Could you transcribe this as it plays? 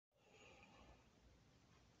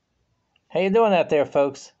How you doing out there,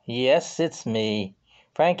 folks? Yes, it's me,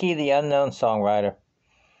 Frankie, the unknown songwriter.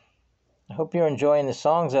 I hope you're enjoying the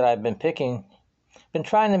songs that I've been picking. Been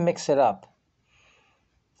trying to mix it up.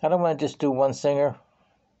 I don't want to just do one singer,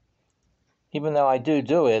 even though I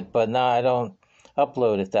do it, but now I don't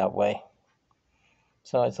upload it that way.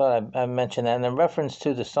 So I thought I'd mention that. And in reference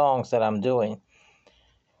to the songs that I'm doing,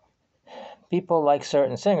 people like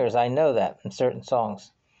certain singers. I know that in certain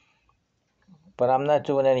songs. But I'm not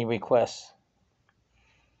doing any requests.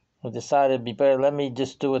 I decided it'd be better, let me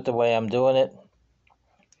just do it the way I'm doing it.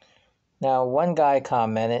 Now, one guy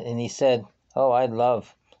commented and he said, "Oh, I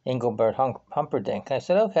love Engelbert Humperdinck." I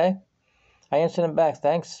said, "Okay." I answered him back,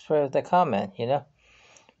 "Thanks for the comment,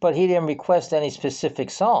 But he didn't request any specific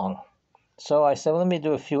song. So I said, well, let me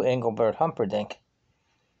do a few Engelbert Humperdinck.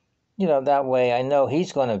 That way I know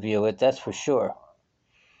he's going to view it, that's for sure.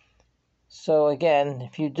 So again,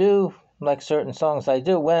 if you do like certain songs I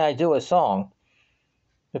do, when I do a song,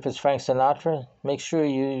 if it's Frank Sinatra, make sure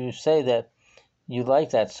you say that you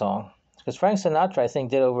like that song. Because Frank Sinatra, I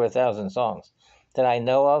think, did over 1,000 songs that I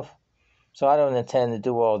know of. So I don't intend to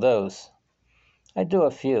do all those. I do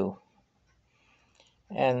a few.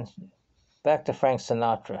 And back to Frank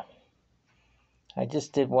Sinatra. I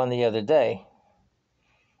just did one the other day.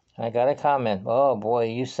 I got a comment, "Oh boy,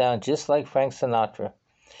 you sound just like Frank Sinatra."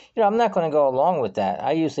 I'm not going to go along with that.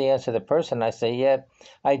 I usually answer the person. I say, "Yeah,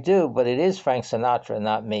 I do, but it is Frank Sinatra,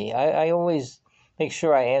 not me." I always make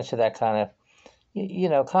sure I answer that kind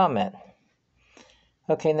of, comment.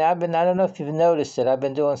 Okay, now I don't know if you've noticed it. I've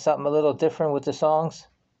been doing something a little different with the songs.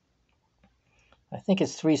 I think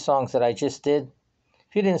it's 3 songs that I just did.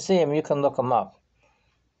 If you didn't see them, you can look them up.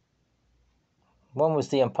 One was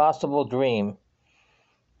The Impossible Dream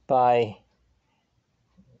by,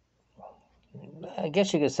 I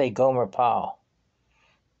guess you could say, Gomer Pyle.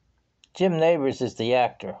 Jim Nabors is the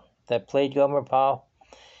actor that played Gomer Pyle.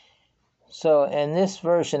 So in this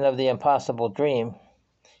version of The Impossible Dream,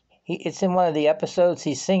 it's in one of the episodes.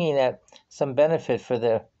 He's singing at some benefit for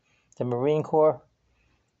the Marine Corps.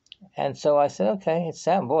 And so I said, okay,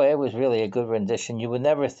 it was really a good rendition. You would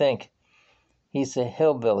never think he's a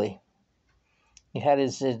hillbilly. He had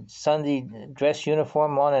his Sunday dress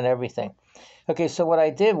uniform on and everything. Okay, so what I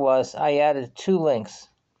did was I added 2 links.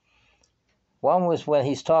 One was when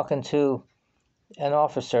he's talking to an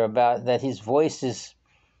officer about that his voice it's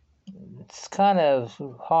kind of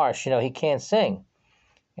harsh, he can't sing.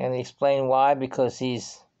 And he explained why, because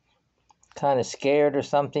he's kind of scared or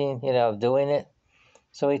something, of doing it.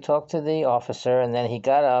 So he talked to the officer, and then he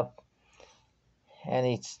got up and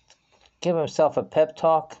he gave himself a pep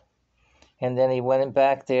talk, and then he went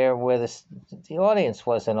back there where the audience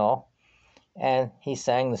was and all, and he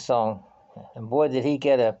sang the song. And boy, did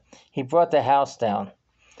he brought the house down.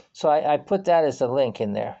 So I put that as a link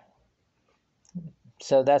in there.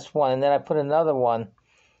 So that's one. And then I put another one,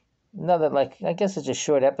 like, I guess it's a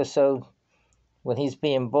short episode when he's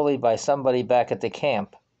being bullied by somebody back at the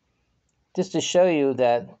camp. Just to show you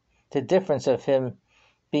that the difference of him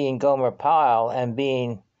being Gomer Pyle and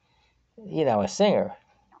being, a singer.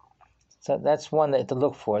 So that's one to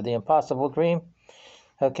look for, The Impossible Dream.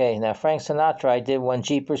 Okay, now Frank Sinatra, I did one,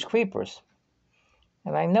 Jeepers Creepers.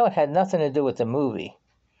 And I know it had nothing to do with the movie.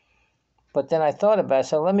 But then I thought about it,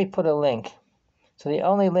 so let me put a link. So the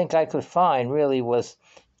only link I could find really was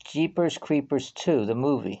Jeepers Creepers 2, the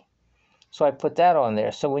movie. So I put that on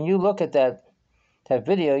there. So when you look at that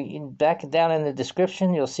video, back down in the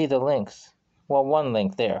description, you'll see the links. Well, one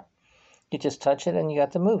link there. You just touch it and you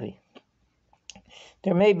got the movie.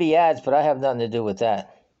 There may be ads, but I have nothing to do with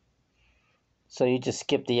that. So you just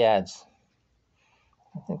skip the ads.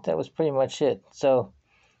 I think that was pretty much it. So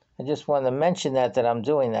I just wanted to mention that I'm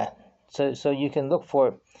doing that. So you can look for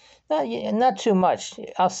it. Not too much.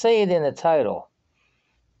 I'll say it in the title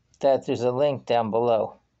that there's a link down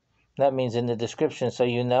below. That means in the description, so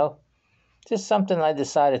you know. Just something I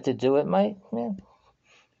decided to do. People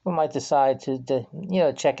might decide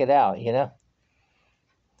to check it out,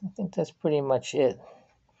 I think that's pretty much it.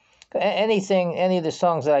 Any of the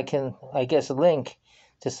songs that I can, I guess, link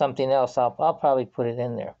to something else, I'll probably put it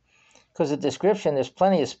in there. Because the description, there's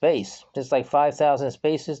plenty of space. There's like 5,000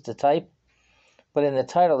 spaces to type. But in the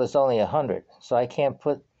title, there's only 100. So I can't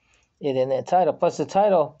put it in the title. Plus the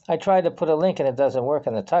title, I tried to put a link and it doesn't work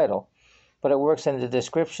in the title. But it works in the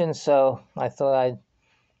description, so I thought I'd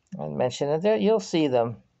mention it there. You'll see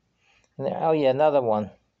them. And there, oh yeah, another one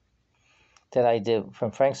that I did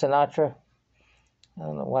from Frank Sinatra. I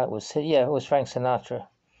don't know what it was. Yeah, it was Frank Sinatra.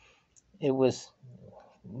 It was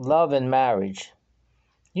Love and Marriage.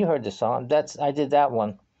 You heard the song. I did that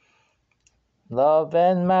one. Love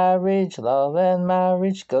and marriage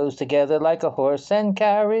goes together like a horse and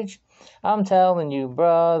carriage. I'm telling you,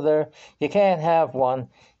 brother, you can't have one,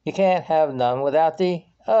 you can't have none without the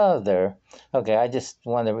other. Okay, I just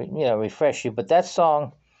want to refresh you, but that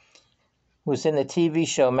song was in the TV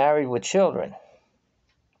show Married with Children.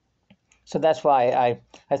 So that's why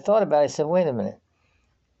I thought about it. I said, wait a minute,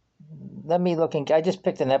 let me look. I just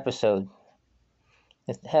picked an episode.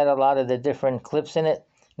 It had a lot of the different clips in it,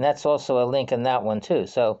 and that's also a link in that one too.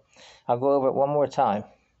 So I'll go over it one more time.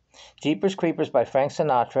 Jeepers Creepers by Frank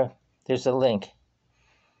Sinatra. There's a link.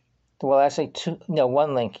 Well, actually,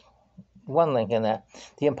 one link in that.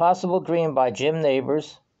 The Impossible Dream by Jim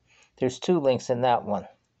Nabors. There's 2 links in that one.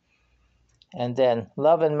 And then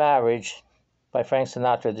Love and Marriage by Frank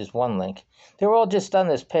Sinatra. There's 1 link. They were all just done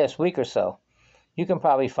this past week or so. You can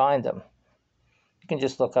probably find them. You can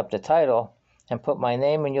just look up the title and put my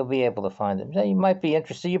name, and you'll be able to find them. So you might be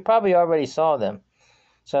interested. You probably already saw them.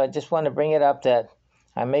 So I just want to bring it up that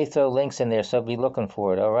I may throw links in there, so be looking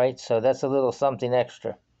for it, all right? So that's a little something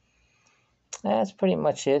extra. That's pretty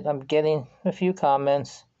much it. I'm getting a few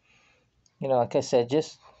comments. Like I said,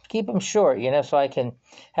 just keep them short, so I can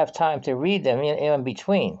have time to read them in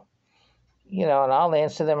between. And I'll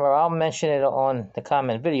answer them, or I'll mention it on the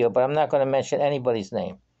comment video, but I'm not going to mention anybody's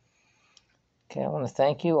name. Okay, I want to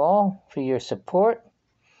thank you all for your support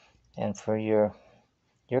and for your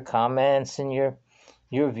comments and your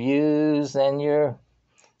views and your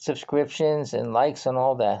subscriptions and likes and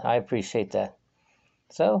all that. I appreciate that.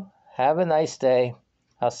 So, have a nice day.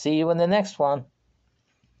 I'll see you in the next one.